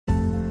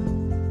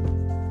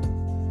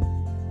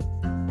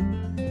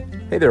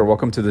Hey there,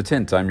 welcome to The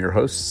Tint. I'm your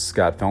host,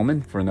 Scott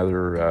Fellman, for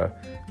another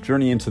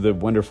journey into the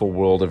wonderful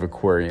world of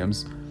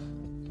aquariums.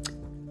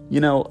 You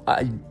know,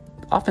 I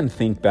often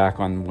think back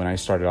on when I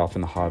started off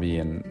in the hobby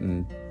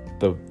and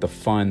the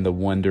fun, the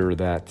wonder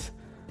that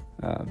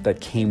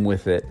came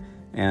with it,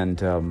 and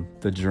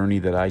the journey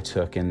that I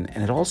took. And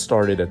it all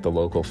started at the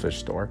local fish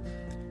store.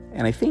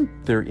 And I think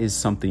there is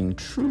something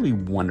truly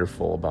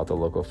wonderful about the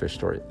local fish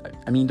store.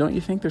 I mean, don't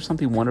you think there's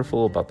something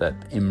wonderful about that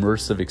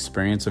immersive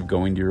experience of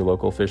going to your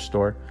local fish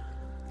store?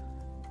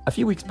 A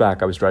few weeks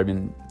back, I was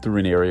driving through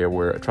an area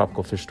where a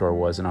tropical fish store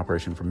was in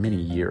operation for many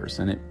years,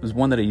 and it was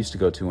one that I used to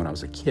go to when I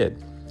was a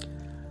kid.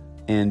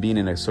 And being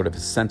in a sort of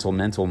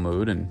sentimental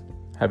mood and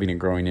having a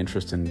growing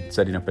interest in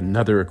setting up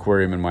another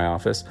aquarium in my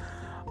office,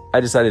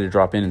 I decided to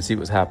drop in and see what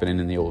was happening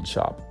in the old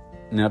shop.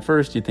 Now, at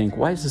first, you think,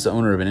 why is this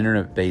owner of an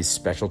internet-based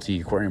specialty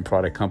aquarium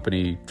product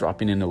company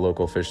dropping into a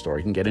local fish store?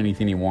 He can get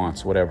anything he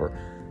wants, whatever.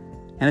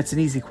 And it's an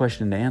easy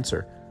question to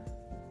answer.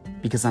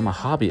 Because I'm a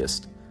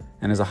hobbyist.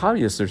 And as a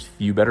hobbyist, there's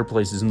few better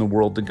places in the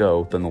world to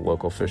go than the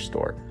local fish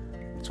store.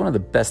 It's one of the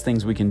best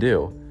things we can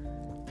do.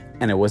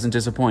 And I wasn't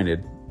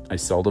disappointed. I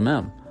seldom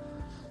am.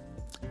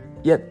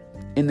 Yet,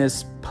 in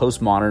this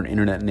postmodern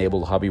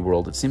internet-enabled hobby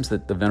world, it seems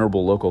that the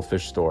venerable local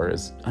fish store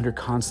is under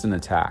constant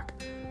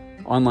attack.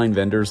 Online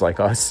vendors like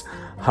us,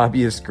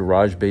 hobbyist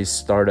garage-based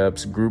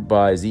startups, group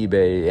buys,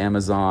 eBay,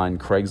 Amazon,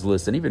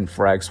 Craigslist, and even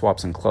frag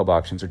swaps and club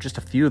auctions are just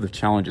a few of the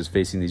challenges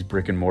facing these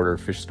brick-and-mortar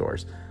fish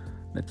stores.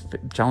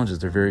 That challenges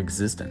their very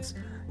existence.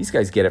 These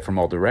guys get it from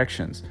all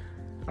directions.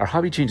 Our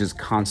hobby changes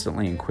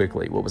constantly and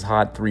quickly. What was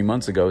hot 3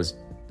 months ago is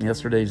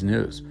yesterday's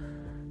news.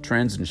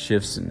 Trends and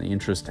shifts in the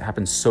interest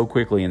happen so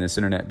quickly in this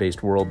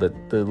internet-based world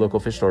that the local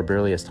fish store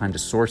barely has time to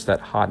source that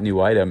hot new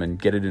item and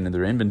get it into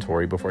their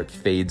inventory before it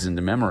fades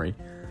into memory.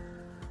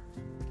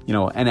 You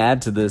know, and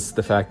add to this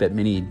the fact that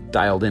many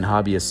dialed-in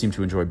hobbyists seem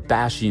to enjoy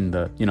bashing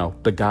the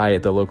guy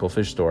at the local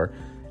fish store,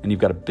 and you've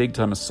got a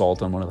big-time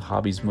assault on one of the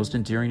hobby's most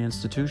endearing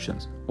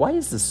institutions. Why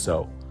is this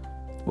so?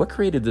 What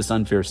created this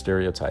unfair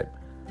stereotype?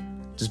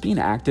 Does being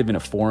active in a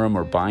forum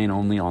or buying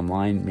only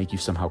online make you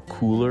somehow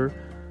cooler?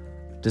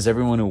 Does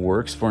everyone who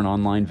works for an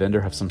online vendor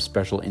have some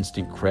special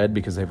instant cred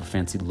because they have a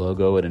fancy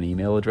logo and an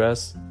email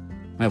address?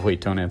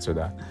 Wait, don't answer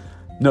that.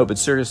 No, but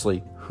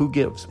seriously, who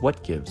gives?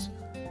 What gives?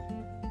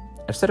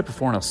 I've said it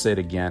before and I'll say it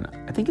again.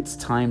 I think it's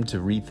time to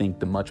rethink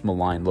the much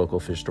maligned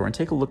local fish store and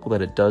take a look at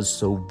what it does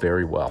so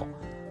very well.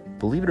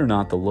 Believe it or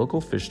not, the local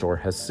fish store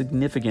has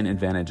significant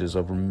advantages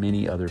over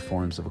many other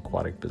forms of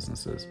aquatic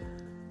businesses.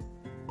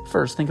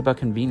 First, think about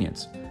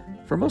convenience.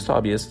 For most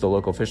hobbyists, the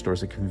local fish store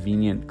is a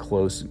convenient,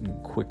 close,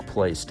 and quick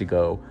place to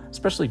go,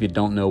 especially if you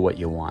don't know what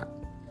you want.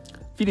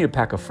 If you need a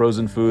pack of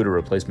frozen food, a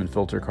replacement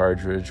filter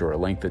cartridge, or a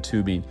length of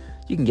tubing,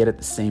 you can get it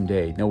the same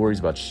day. No worries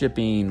about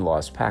shipping,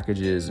 lost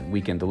packages, and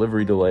weekend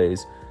delivery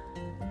delays.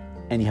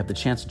 And you have the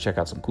chance to check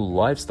out some cool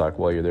livestock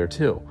while you're there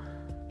too.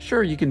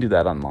 Sure, you can do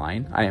that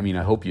online. I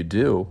hope you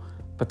do.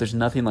 But there's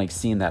nothing like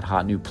seeing that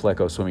hot new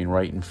pleco swimming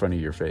right in front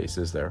of your face,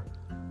 is there?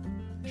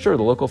 Sure,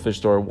 the local fish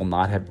store will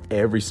not have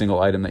every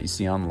single item that you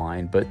see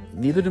online, but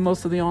neither do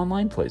most of the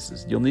online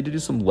places. You'll need to do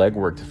some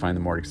legwork to find the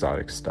more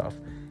exotic stuff.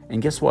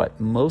 And guess what?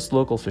 Most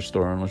local fish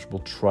store owners will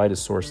try to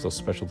source those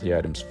specialty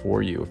items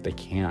for you if they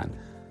can.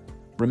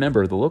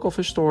 Remember, the local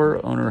fish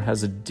store owner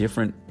has a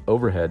different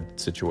overhead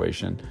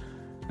situation,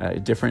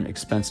 different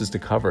expenses to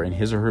cover, and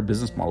his or her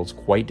business model is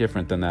quite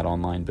different than that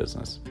online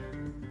business.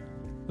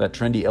 That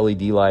trendy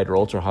LED light or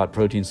ultra-hot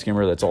protein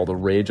skimmer that's all the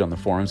rage on the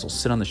forums will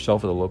sit on the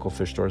shelf of the local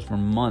fish stores for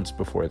months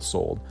before it's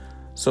sold.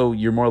 So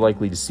you're more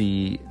likely to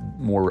see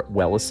more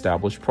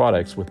well-established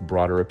products with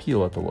broader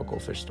appeal at the local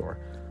fish store.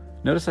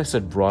 Notice I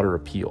said broader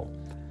appeal.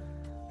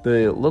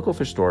 The local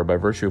fish store, by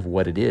virtue of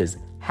what it is,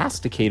 has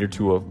to cater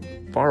to a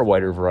far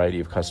wider variety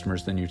of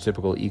customers than your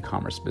typical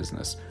e-commerce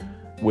business,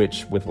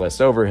 which, with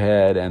less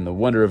overhead and the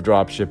wonder of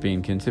drop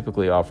shipping, can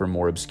typically offer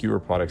more obscure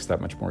products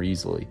that much more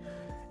easily.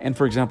 And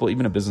for example,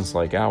 even a business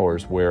like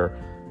ours where,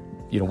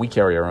 we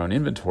carry our own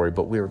inventory,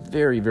 but we're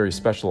very, very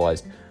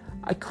specialized.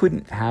 I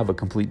couldn't have a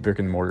complete brick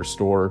and mortar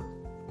store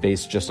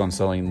based just on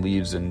selling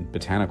leaves and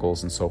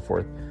botanicals and so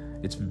forth.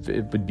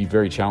 It would be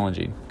very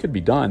challenging. It could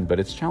be done,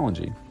 but it's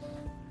challenging.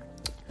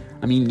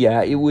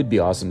 It would be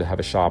awesome to have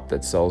a shop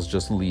that sells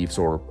just leaves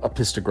or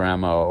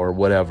apistogramma or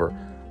whatever,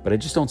 but I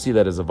just don't see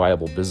that as a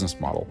viable business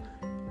model.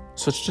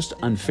 So it's just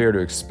unfair to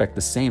expect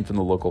the same from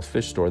the local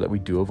fish store that we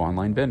do of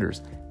online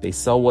vendors. They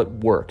sell what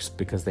works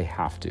because they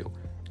have to.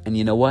 And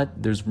you know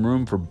what? There's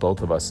room for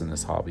both of us in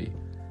this hobby.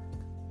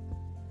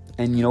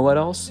 And you know what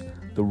else?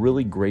 The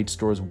really great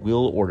stores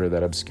will order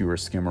that obscure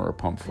skimmer or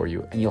pump for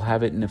you, and you'll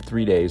have it in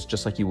 3 days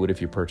just like you would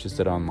if you purchased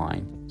it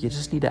online. You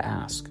just need to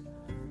ask.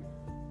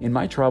 In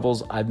my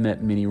travels, I've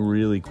met many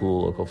really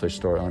cool local fish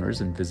store owners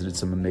and visited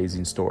some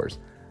amazing stores.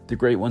 The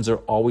great ones are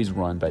always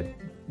run by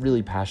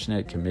really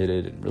passionate,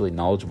 committed, and really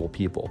knowledgeable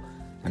people,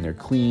 and they're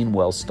clean,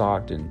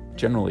 well-stocked, and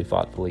generally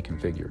thoughtfully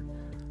configured.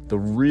 The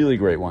really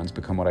great ones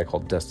become what I call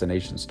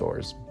destination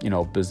stores.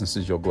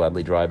 Businesses you'll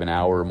gladly drive an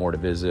hour or more to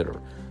visit,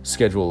 or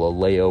schedule a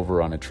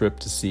layover on a trip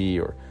to see,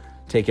 or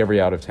take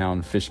every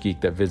out-of-town fish geek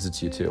that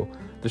visits you to.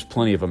 There's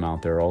plenty of them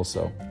out there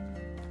also.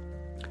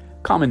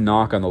 Common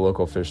knock on the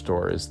local fish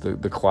store is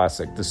the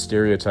classic, the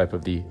stereotype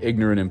of the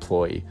ignorant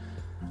employee.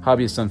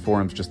 Hobbyists on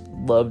forums just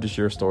love to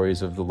share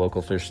stories of the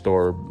local fish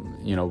store,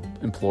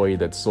 employee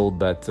that sold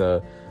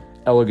that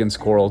elegance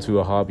coral to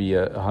a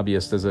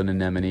hobbyist as an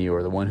anemone,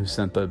 or the one who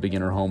sent the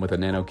beginner home with a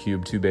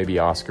nanocube, 2 baby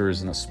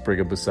Oscars, and a sprig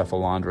of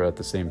Bucephalandra at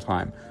the same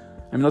time.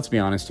 I mean, let's be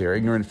honest here.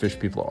 Ignorant fish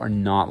people are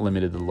not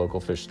limited to the local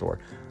fish store.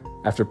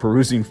 After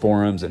perusing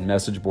forums and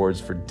message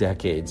boards for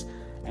decades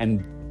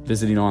and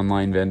visiting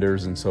online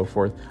vendors and so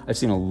forth, I've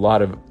seen a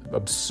lot of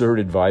absurd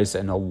advice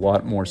and a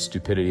lot more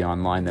stupidity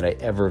online than I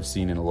ever have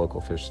seen in a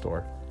local fish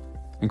store.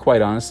 And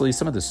quite honestly,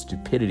 some of the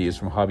stupidity is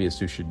from hobbyists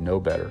who should know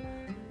better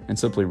and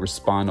simply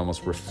respond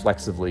almost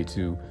reflexively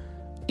to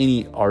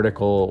any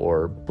article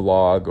or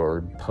blog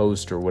or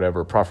post or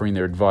whatever, proffering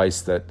their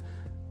advice that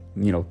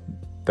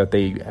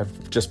they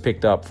have just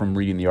picked up from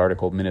reading the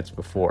article minutes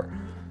before.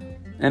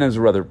 And as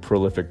a rather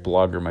prolific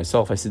blogger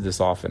myself, I see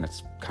this often.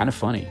 It's kind of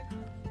funny.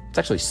 It's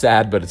actually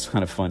sad, but it's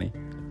kind of funny.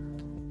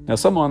 Now,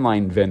 some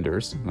online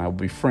vendors, and I'll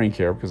be frank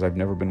here because I've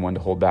never been one to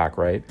hold back,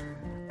 right,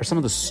 are some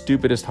of the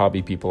stupidest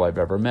hobby people I've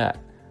ever met.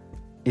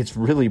 It's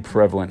really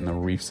prevalent in the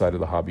reef side of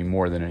the hobby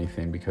more than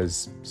anything,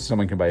 because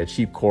someone can buy a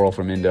cheap coral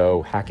from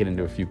Indo, hack it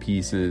into a few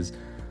pieces,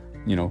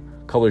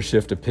 color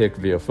shift a pic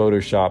via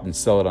Photoshop and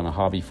sell it on a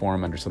hobby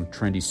forum under some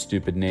trendy,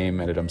 stupid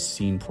name at an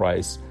obscene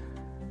price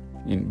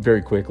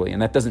very quickly.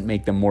 And that doesn't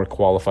make them more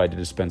qualified to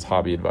dispense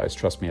hobby advice.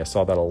 Trust me, I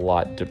saw that a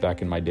lot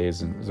back in my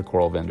days as a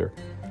coral vendor.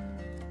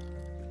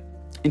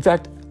 In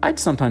fact, I'd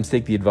sometimes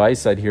take the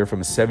advice I'd hear from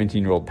a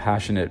 17-year-old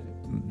passionate,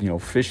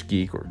 fish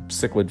geek or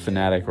cichlid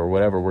fanatic or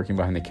whatever working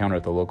behind the counter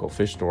at the local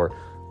fish store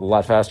a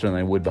lot faster than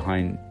I would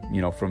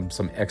from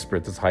some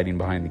expert that's hiding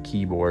behind the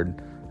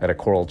keyboard at a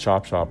coral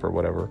chop shop or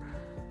whatever.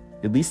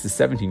 At least the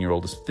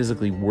 17-year-old is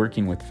physically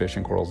working with fish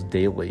and corals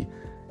daily,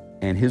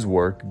 and his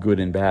work, good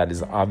and bad,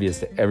 is obvious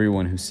to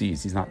everyone who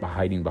sees. He's not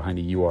hiding behind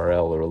a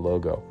URL or a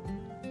logo.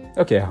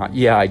 Okay,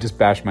 yeah, I just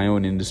bashed my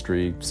own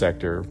industry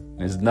sector.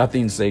 Is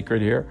nothing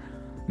sacred here?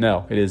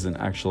 No, it isn't,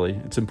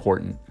 actually. It's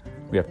important.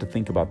 We have to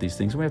think about these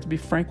things, and we have to be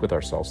frank with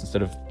ourselves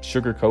instead of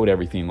sugarcoat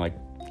everything like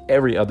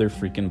every other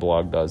freaking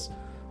blog does.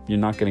 You're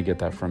not going to get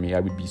that from me. I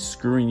would be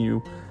screwing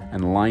you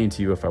and lying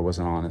to you if I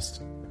wasn't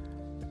honest.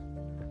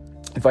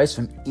 Advice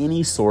from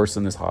any source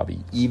in this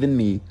hobby, even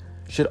me,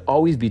 should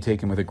always be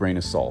taken with a grain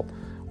of salt.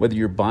 Whether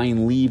you're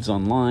buying leaves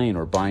online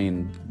or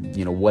buying,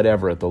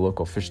 whatever at the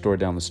local fish store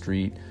down the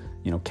street,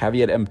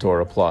 caveat emptor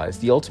applies.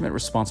 The ultimate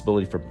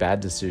responsibility for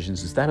bad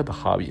decisions is that of the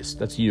hobbyist.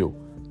 That's you.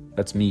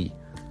 That's me.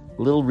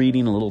 A little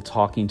reading, a little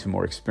talking to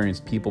more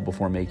experienced people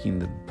before making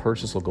the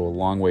purchase will go a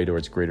long way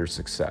towards greater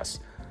success.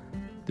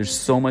 There's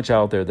so much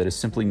out there that is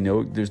simply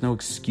there's no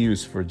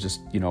excuse for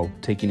just,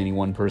 taking any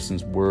one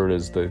person's word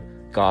as the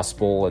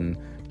gospel and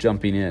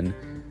jumping in.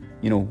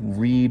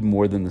 Read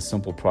more than the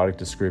simple product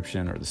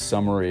description or the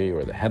summary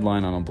or the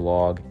headline on a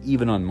blog,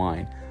 even on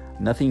mine.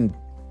 Nothing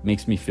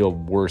makes me feel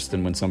worse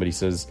than when somebody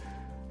says,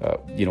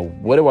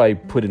 what do I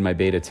put in my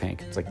beta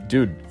tank? It's like,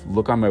 dude,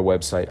 look on my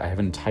website. I have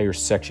an entire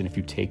section. If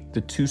you take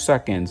the 2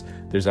 seconds,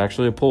 there's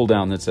actually a pull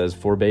down that says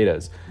for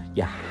betas.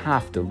 You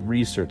have to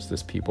research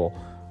this, people.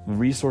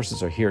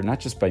 Resources are here, not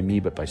just by me,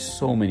 but by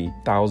so many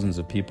thousands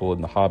of people in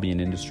the hobby and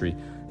industry.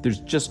 There's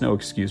just no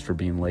excuse for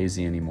being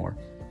lazy anymore.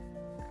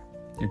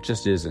 It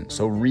just isn't.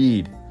 So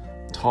read,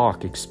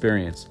 talk,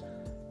 experience.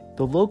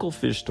 The local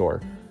fish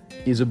store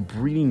is a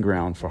breeding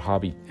ground for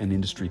hobby and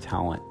industry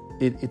talent.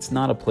 It's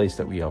not a place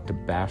that we have to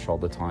bash all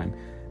the time.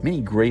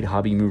 Many great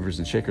hobby movers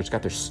and shakers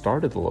got their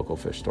start at the local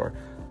fish store.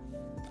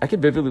 I can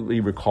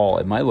vividly recall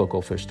at my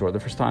local fish store the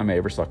first time I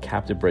ever saw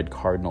captive bred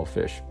cardinal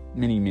fish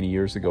many, many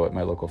years ago at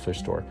my local fish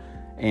store.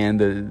 And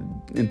the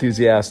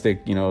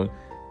enthusiastic,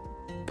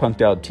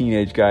 punked out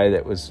teenage guy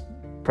that was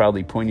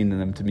proudly pointing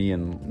them to me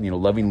and,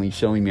 lovingly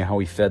showing me how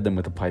he fed them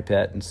with a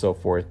pipette and so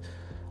forth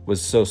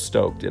was so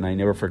stoked. And I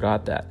never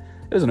forgot that.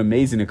 It was an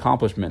amazing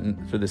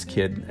accomplishment for this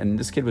kid, and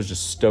this kid was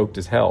just stoked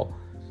as hell.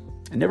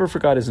 I never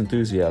forgot his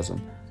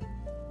enthusiasm,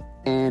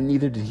 and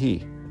neither did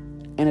he.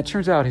 And it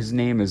turns out his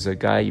name is a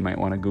guy you might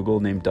want to Google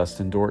named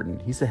Dustin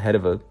Dorton. He's the head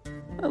of a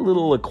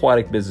little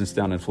aquatic business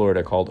down in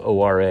Florida called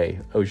ORA,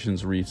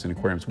 Oceans, Reefs, and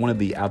Aquariums, one of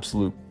the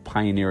absolute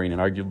pioneering and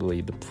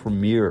arguably the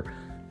premier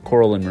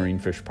coral and marine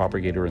fish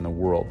propagator in the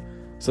world.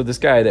 So this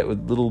guy, that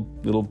little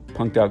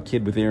punked out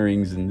kid with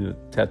earrings and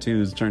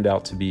tattoos, turned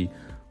out to be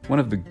one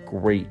of the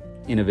great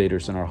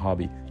innovators in our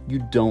hobby.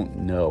 You don't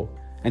know.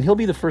 And he'll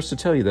be the first to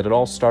tell you that it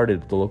all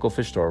started at the local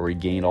fish store where he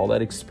gained all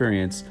that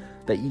experience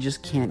that you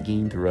just can't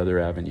gain through other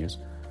avenues.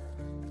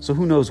 So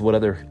who knows what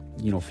other,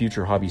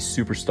 future hobby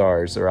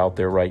superstars are out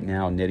there right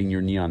now netting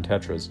your neon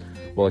tetras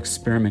while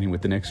experimenting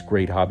with the next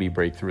great hobby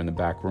breakthrough in the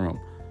back room.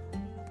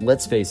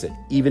 Let's face it,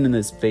 even in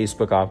this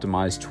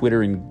Facebook-optimized,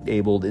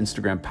 Twitter-enabled,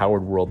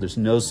 Instagram-powered world, there's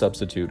no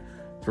substitute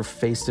for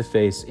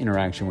face-to-face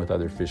interaction with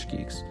other fish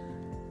geeks.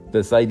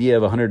 This idea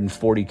of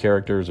 140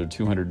 characters or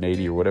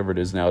 280 or whatever it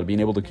is now, to being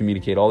able to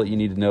communicate all that you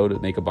need to know to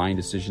make a buying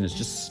decision is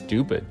just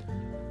stupid.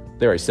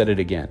 There, I said it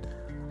again.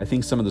 I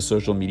think some of the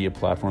social media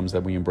platforms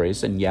that we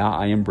embrace, and yeah,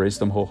 I embrace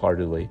them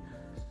wholeheartedly,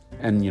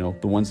 and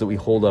the ones that we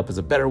hold up as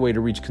a better way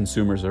to reach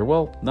consumers are,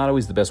 well, not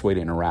always the best way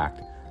to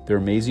interact. They're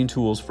amazing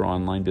tools for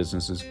online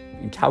businesses,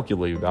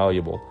 incalculably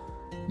valuable.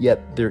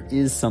 Yet there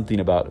is something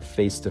about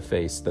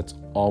face-to-face that's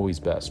always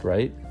best,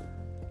 right?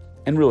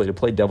 And really, to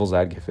play devil's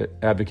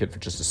advocate for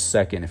just a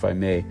second, if I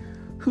may,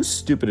 who's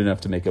stupid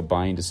enough to make a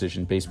buying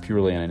decision based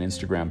purely on an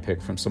Instagram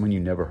pic from someone you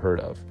never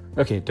heard of?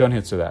 Okay, don't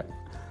answer that.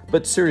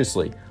 But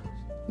seriously,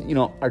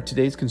 are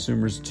today's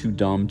consumers too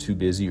dumb, too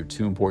busy, or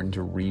too important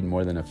to read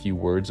more than a few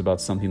words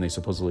about something they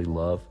supposedly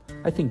love?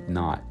 I think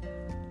not.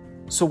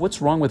 So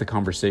what's wrong with a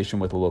conversation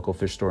with a local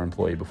fish store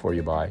employee before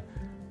you buy?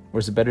 Or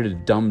is it better to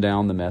dumb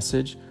down the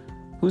message?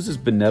 Who's this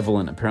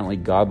benevolent, apparently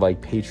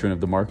godlike patron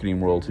of the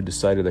marketing world who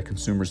decided that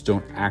consumers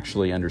don't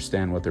actually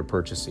understand what they're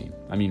purchasing?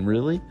 I mean,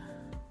 really?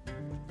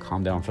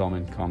 Calm down,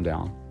 Fellman, calm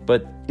down.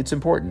 But it's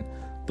important.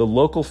 The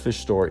local fish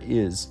store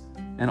is,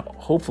 and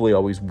hopefully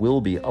always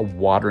will be, a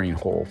watering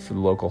hole for the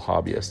local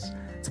hobbyists.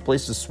 It's a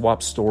place to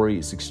swap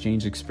stories,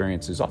 exchange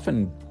experiences,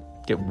 often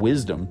get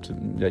wisdom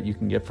that you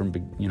can get from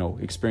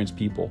experienced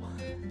people.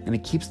 And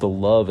it keeps the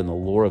love and the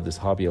lore of this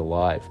hobby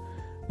alive.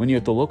 When you're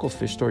at the local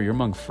fish store, you're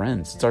among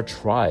friends. It's our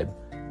tribe.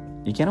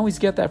 You can't always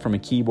get that from a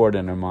keyboard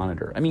and a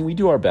monitor. I mean, we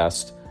do our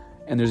best,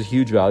 and there's a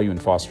huge value in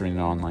fostering an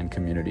online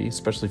community,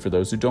 especially for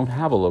those who don't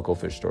have a local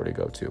fish store to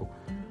go to.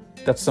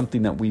 That's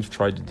something that we've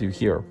tried to do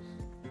here,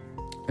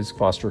 is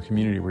foster a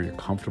community where you're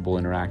comfortable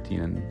interacting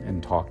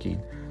and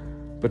talking.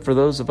 But for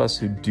those of us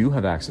who do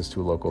have access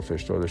to a local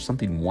fish store, there's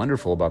something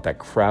wonderful about that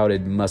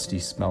crowded,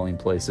 musty-smelling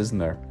place, isn't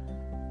there?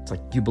 It's like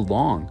you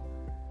belong.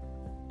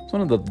 It's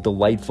one of the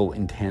delightful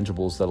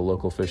intangibles that a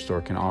local fish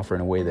store can offer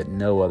in a way that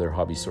no other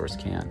hobby stores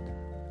can.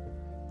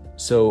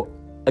 So,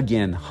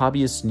 again,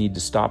 hobbyists need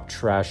to stop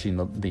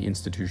trashing the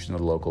institution of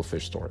the local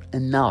fish store.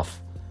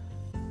 Enough.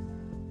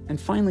 And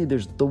finally,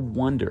 there's the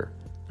wonder.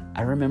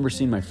 I remember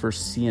seeing my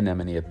first sea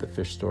anemone at the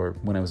fish store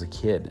when I was a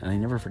kid, and I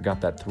never forgot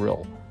that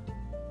thrill.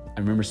 I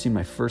remember seeing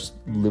my first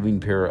living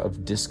pair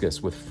of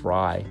discus with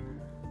fry.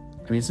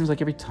 I mean, it seems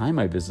like every time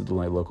I visit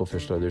my local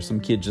fish store, there's some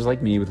kid just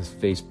like me with his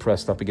face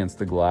pressed up against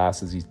the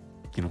glass as he's,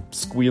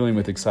 squealing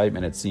with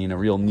excitement at seeing a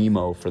real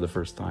Nemo for the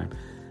first time.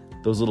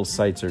 Those little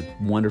sights are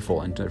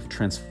wonderful and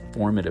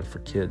transformative for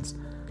kids.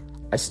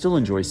 I still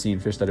enjoy seeing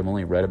fish that I've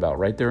only read about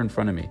right there in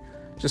front of me.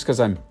 Just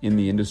because I'm in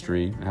the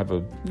industry, I have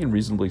a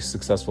reasonably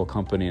successful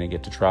company, and I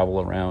get to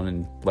travel around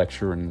and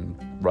lecture and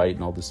write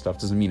and all this stuff,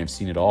 doesn't mean I've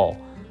seen it all.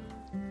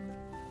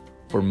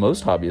 For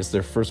most hobbyists,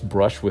 their first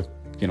brush with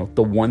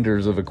the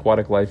wonders of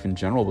aquatic life in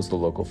general was the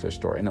local fish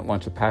store, and it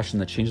launched a passion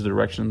that changed the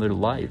direction of their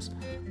lives.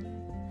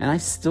 And I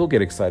still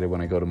get excited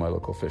when I go to my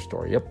local fish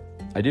store. Yep,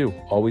 I do.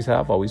 Always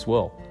have, always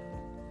will.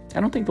 I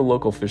don't think the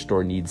local fish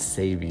store needs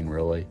saving,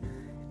 really.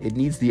 It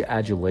needs the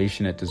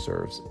adulation it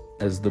deserves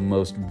as the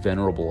most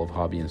venerable of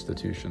hobby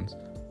institutions.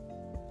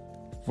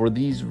 For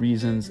these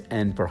reasons,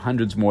 and for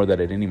hundreds more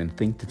that I didn't even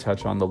think to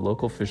touch on, the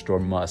local fish store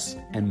must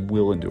and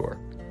will endure.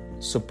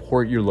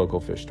 Support your local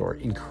fish store,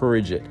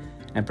 encourage it,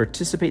 and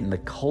participate in the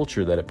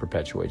culture that it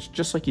perpetuates,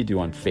 just like you do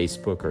on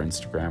Facebook or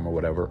Instagram or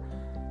whatever.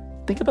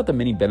 Think about the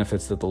many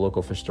benefits that the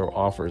local fish store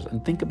offers,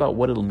 and think about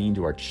what it'll mean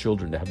to our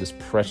children to have this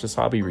precious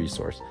hobby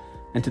resource,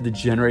 and to the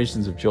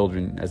generations of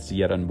children as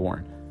yet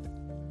unborn.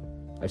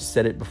 I've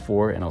said it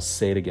before, and I'll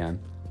say it again.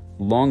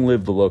 Long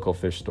live the local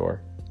fish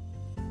store.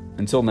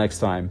 Until next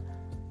time,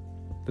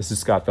 this is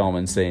Scott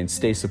Fellman saying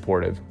stay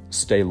supportive,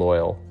 stay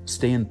loyal,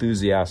 stay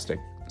enthusiastic,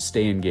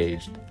 stay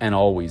engaged, and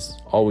always,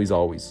 always,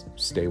 always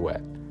stay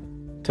wet.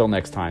 Till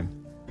next time,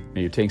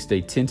 may your tank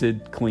stay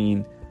tinted,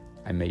 clean,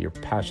 and may your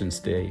passion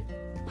stay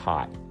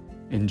hot.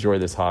 Enjoy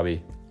this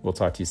hobby. We'll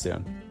talk to you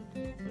soon.